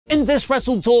In this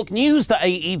WrestleTalk news, the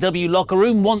AEW locker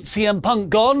room wants CM Punk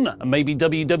gone, and maybe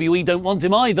WWE don't want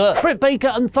him either. Britt Baker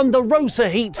and Thunder Rosa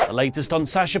heat, the latest on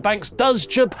Sasha Banks does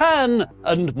Japan,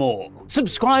 and more.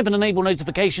 Subscribe and enable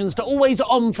notifications to always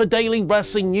on for daily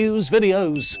wrestling news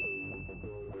videos.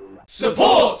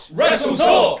 Support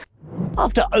WrestleTalk!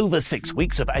 After over 6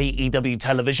 weeks of AEW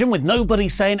television with nobody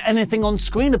saying anything on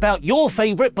screen about your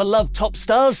favourite beloved top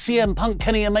stars, CM Punk,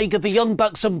 Kenny Omega, the Young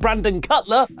Bucks and Brandon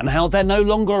Cutler, and how they're no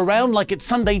longer around like it's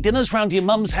Sunday dinners round your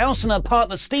mum's house and her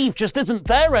partner Steve just isn't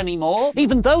there anymore,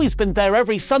 even though he's been there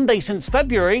every Sunday since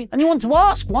February, and you want to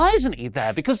ask, why isn't he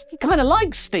there? Because he kind of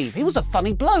likes Steve, he was a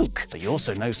funny bloke. But you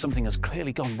also know something has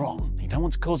clearly gone wrong. You don't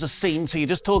want to cause a scene, so you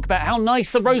just talk about how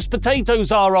nice the roast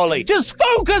potatoes are, Ollie. Just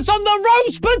focus on the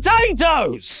roast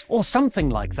potatoes! Or something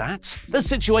like that. The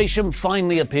situation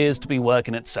finally appears to be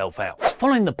working itself out.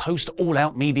 Following the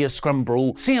post-all-out media scrum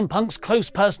brawl, CM Punk's close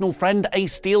personal friend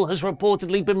Ace Steel has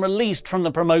reportedly been released from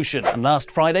the promotion, and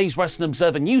last Friday's Wrestling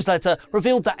Observer newsletter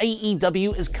revealed that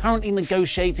AEW is currently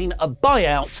negotiating a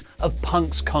buyout of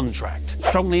Punk's contract,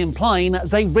 strongly implying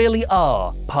they really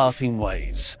are parting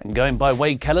ways. And going by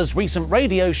Wade Keller's recent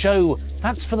radio show,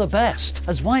 that's for the best.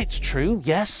 As why it's true,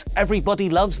 yes, everybody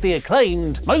loves the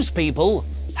Acclaimed, most people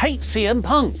hate CM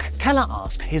Punk. Keller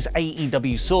asked his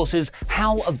AEW sources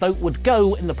how a vote would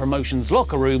go in the promotion's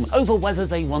locker room over whether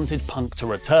they wanted Punk to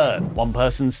return. One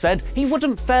person said he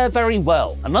wouldn't fare very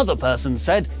well. Another person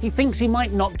said he thinks he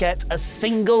might not get a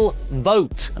single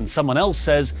vote. And someone else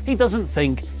says he doesn't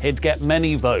think he'd get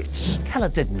many votes. Keller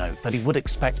did note that he would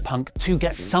expect Punk to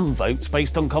get some votes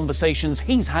based on conversations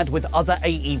he's had with other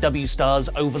AEW stars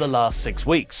over the last 6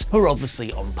 weeks, who are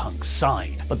obviously on Punk's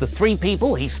side. But the 3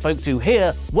 people he spoke to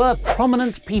here were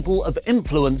prominent people of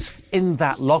influence in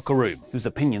that locker room, whose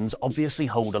opinions obviously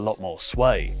hold a lot more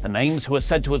sway. The names who are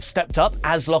said to have stepped up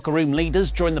as locker room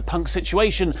leaders during the Punk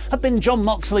situation have been Jon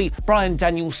Moxley, Bryan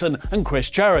Danielson, and Chris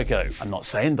Jericho. I'm not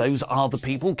saying those are the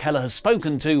people Keller has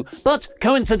spoken to, but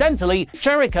coincidentally,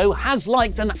 Jericho has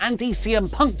liked an anti-CM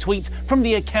Punk tweet from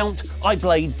the account I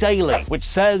Blade Daily, which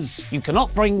says, "You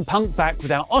cannot bring Punk back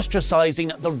without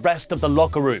ostracizing the rest of the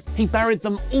locker room. He buried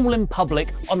them all in public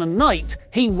on a night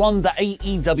he won the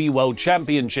AEW World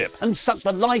Championship and sucked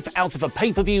the life out of a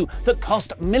pay-per-view that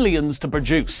cost millions to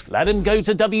produce. Let him go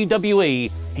to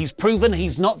WWE. He's proven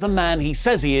he's not the man he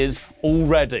says he is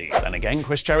already." Then again,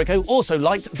 Chris Jericho also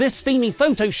liked this steamy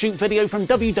photo shoot video from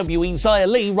WWE Xia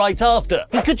Li right after.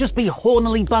 He could just be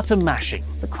hornily button mashing.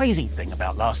 The crazy thing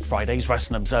about last Friday's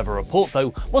Wrestling Observer report,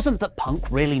 though, wasn't that Punk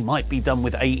really might be done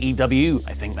with AEW.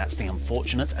 I think that's the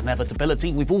unfortunate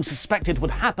inevitability we've all suspected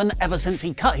would happen ever since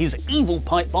he cut his evil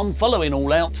pipe bomb following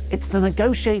All Out. It's the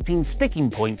negotiating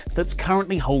sticking point that's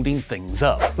currently holding things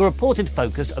up. The reported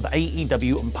focus of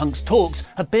AEW and Punk's talks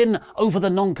have been over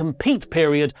the non-compete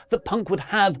period that Punk would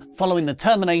have following the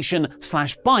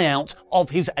termination/buyout of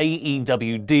his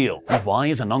AEW deal. And why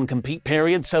is a non-compete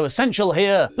period so essential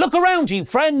here? Look around you,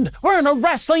 friend! We're in a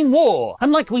wrestling war!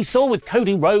 And like we saw with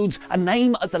Cody Rhodes, a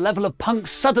name at the level of Punk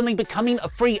suddenly becoming a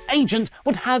free agent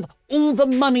would have all the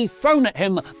money thrown at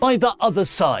him by the other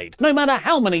side, no matter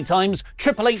how many times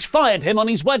Triple H fired him on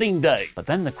his wedding day. But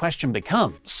then the question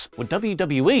becomes, would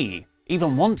WWE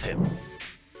even want him?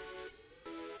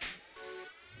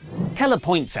 Keller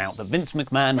points out that Vince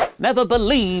McMahon never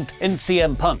believed in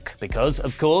CM Punk because,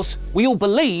 of course, we all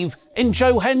believe in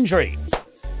Joe Hendry.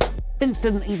 Vince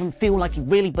didn't even feel like he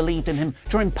really believed in him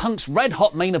during Punk's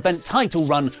red-hot main event title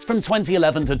run from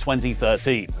 2011 to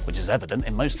 2013, which is evident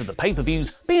in most of the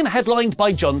pay-per-views being headlined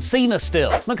by John Cena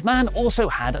still. McMahon also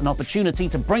had an opportunity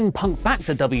to bring Punk back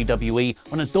to WWE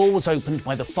when a door was opened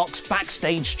by the Fox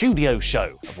Backstage Studio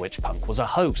show, of which Punk was a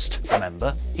host.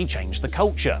 Remember, he changed the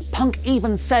culture. Punk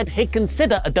even said he'd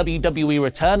consider a WWE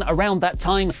return around that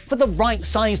time for the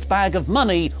right-sized bag of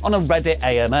money on a Reddit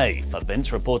AMA, but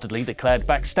Vince reportedly declared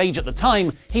backstage at the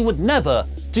time he would never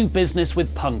do business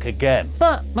with Punk again.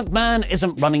 But McMahon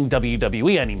isn't running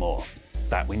WWE anymore,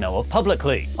 that we know of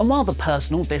publicly. And while the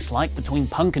personal dislike between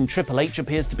Punk and Triple H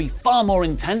appears to be far more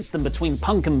intense than between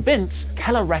Punk and Vince,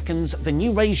 Keller reckons the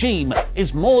new regime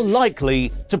is more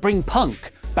likely to bring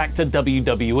Punk back to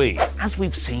WWE. As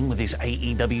we've seen with his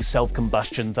AEW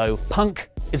self-combustion though, Punk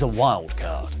is a wild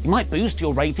card. He might boost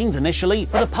your ratings initially,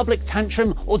 but a public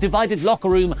tantrum or divided locker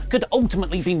room could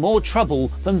ultimately be more trouble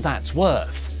than that's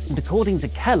worth. And according to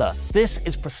Keller, this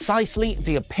is precisely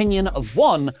the opinion of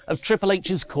one of Triple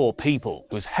H's core people,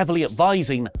 who is heavily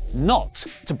advising not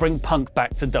to bring Punk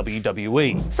back to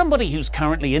WWE. Somebody who's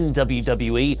currently in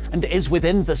WWE and is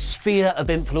within the sphere of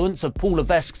influence of Paul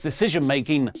Levesque's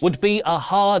decision-making would be a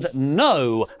hard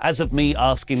no as of me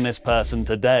asking this person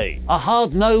today. A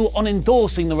hard no on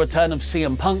endorsing the return of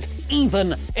CM Punk,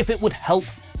 even if it would help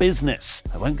business.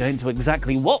 I won't go into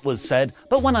exactly what was said,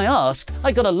 but when I asked,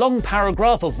 I got a long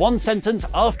paragraph of one sentence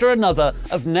after another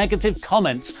of negative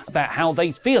comments about how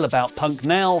they feel about Punk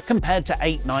now compared to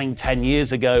 8, 9, 10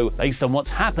 years ago, based on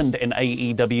what's happened in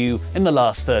AEW in the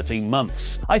last 13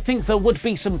 months. I think there would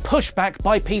be some pushback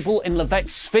by people in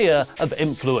Levesque's sphere of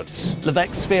influence.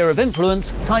 Levesque's sphere of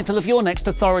influence, title of your next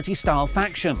authority-style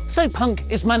faction. So Punk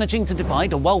is managing to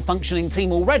divide a well-functioning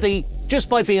team already just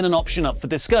by being an option up for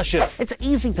discussion. It's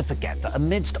easy to forget that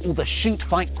amidst all the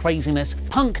shoot-fight craziness,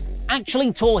 Punk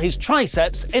actually tore his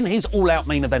triceps in his all-out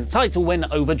main event title win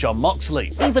over Jon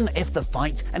Moxley. Even if the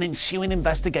fight and ensuing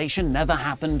investigation never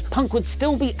happened, Punk would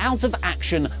still be out of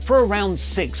action for around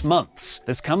 6 months.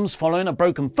 This comes following a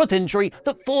broken foot injury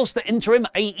that forced the interim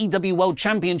AEW World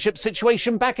Championship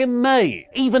situation back in May.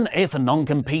 Even if a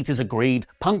non-compete is agreed,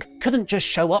 Punk couldn't just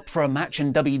show up for a match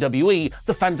in WWE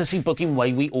the fantasy booking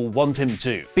way we all want him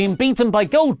to, being beaten by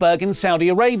Goldberg in Saudi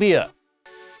Arabia.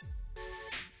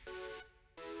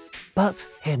 But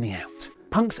hear me out.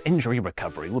 Punk's injury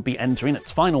recovery would be entering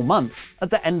its final month at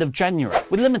the end of January.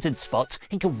 With limited spots,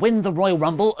 he could win the Royal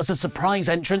Rumble as a surprise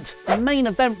entrant and main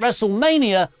event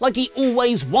WrestleMania like he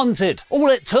always wanted. All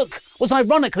it took was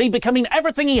ironically becoming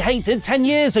everything he hated 10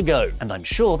 years ago. And I'm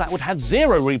sure that would have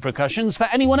zero repercussions for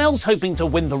anyone else hoping to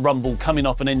win the Rumble coming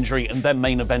off an injury and then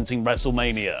main eventing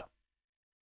WrestleMania.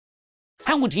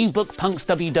 How would you book Punk's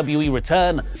WWE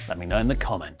return? Let me know in the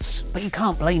comments. But you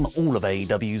can't blame all of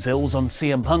AEW's ills on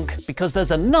CM Punk, because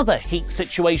there's another heat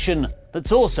situation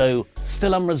that's also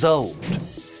still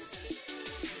unresolved.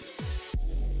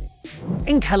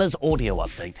 In Keller's audio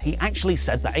update, he actually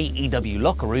said the AEW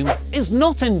locker room is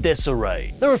not in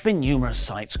disarray. There have been numerous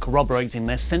sites corroborating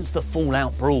this since the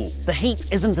Fallout Brawl. The heat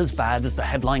isn't as bad as the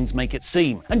headlines make it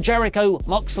seem, and Jericho,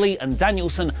 Moxley, and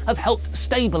Danielson have helped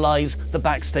stabilize the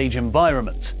backstage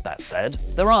environment. That said,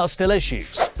 there are still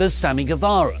issues. There's Sammy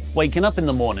Guevara, waking up in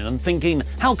the morning and thinking,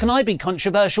 how can I be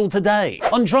controversial today?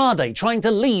 Andrade trying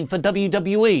to leave for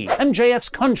WWE, MJF's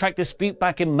contract dispute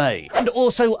back in May, and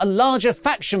also a larger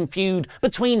faction feud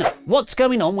between what's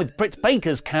going on with Britt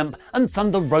Baker's camp and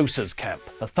Thunder Rosa's camp.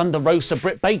 The Thunder Rosa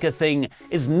Britt Baker thing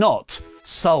is not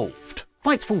solved.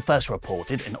 Fightful first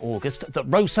reported in August that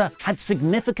Rosa had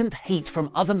significant heat from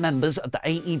other members of the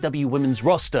AEW women's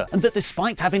roster, and that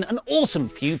despite having an awesome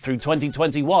feud through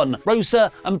 2021,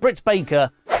 Rosa and Britt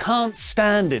Baker can't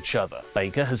stand each other.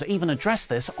 Baker has even addressed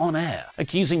this on air,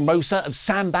 accusing Rosa of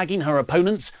sandbagging her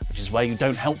opponents, which is where you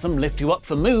don't help them lift you up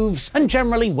for moves, and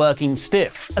generally working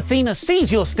stiff. Athena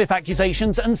sees your stiff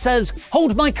accusations and says,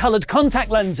 "Hold my coloured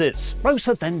contact lenses."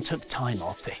 Rosa then took time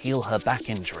off to heal her back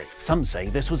injury. Some say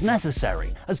this was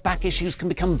necessary, as back issues can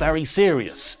become very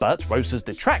serious. But Rosa's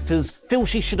detractors feel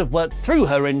she should have worked through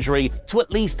her injury to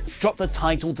at least drop the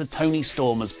title to Toni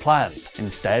Storm as planned.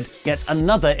 Instead, yet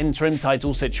another interim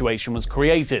title situation was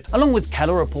created. Along with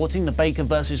Keller reporting the Baker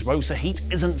vs Rosa heat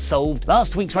isn't solved,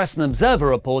 last week's Wrestling Observer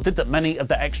reported that many of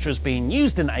the extras being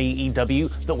used in AEW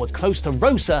that were close to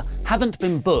Rosa haven't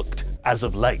been booked as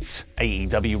of late.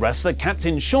 AEW wrestler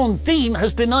Captain Sean Dean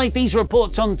has denied these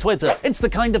reports on Twitter. It's the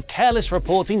kind of careless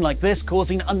reporting like this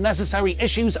causing unnecessary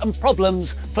issues and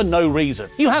problems for no reason.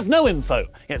 You have no info,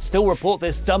 yet still report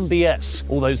this dumb BS.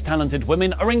 All those talented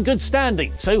women are in good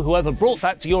standing, so whoever brought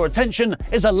that to your attention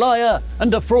is a liar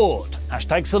and a fraud.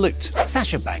 #salute.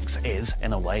 Sasha Banks is,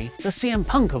 in a way, the CM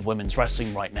Punk of women's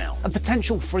wrestling right now, a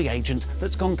potential free agent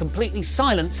that's gone completely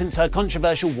silent since her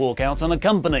controversial walkout on a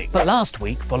company. But last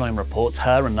week, following reports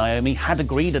her and Naomi had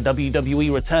agreed a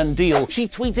WWE return deal, she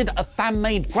tweeted a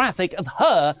fan-made graphic of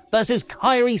her versus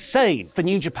Kairi Sane for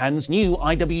New Japan's new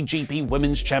IWGP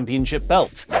Women's Championship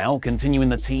belt. Now, continuing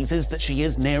the teases that she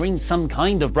is nearing some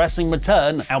kind of wrestling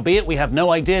return, albeit we have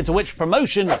no idea to which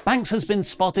promotion, Banks has been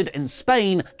spotted in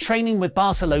Spain training with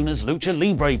Barcelona's Lucha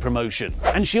Libre promotion.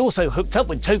 And she also hooked up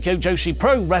with Tokyo Joshi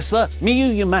Pro wrestler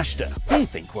Miyu Yamashita. Do you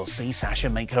think we'll see Sasha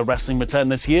make her wrestling return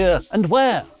this year? And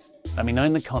where? Let me know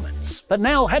in the comments. But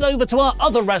now head over to our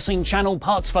other wrestling channel,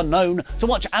 Parts Unknown, to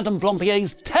watch Adam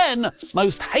Blompier's 10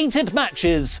 most hated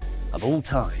matches of all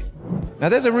time. Now,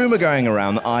 there's a rumor going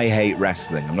around that I hate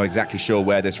wrestling. I'm not exactly sure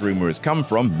where this rumor has come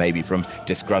from. Maybe from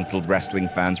disgruntled wrestling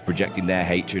fans projecting their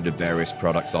hatred of various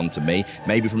products onto me.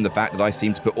 Maybe from the fact that I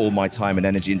seem to put all my time and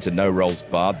energy into No Rolls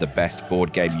Barred, the best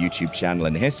board game YouTube channel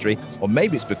in history. Or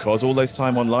maybe it's because all those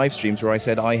time on live streams where I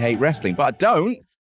said I hate wrestling, but I don't.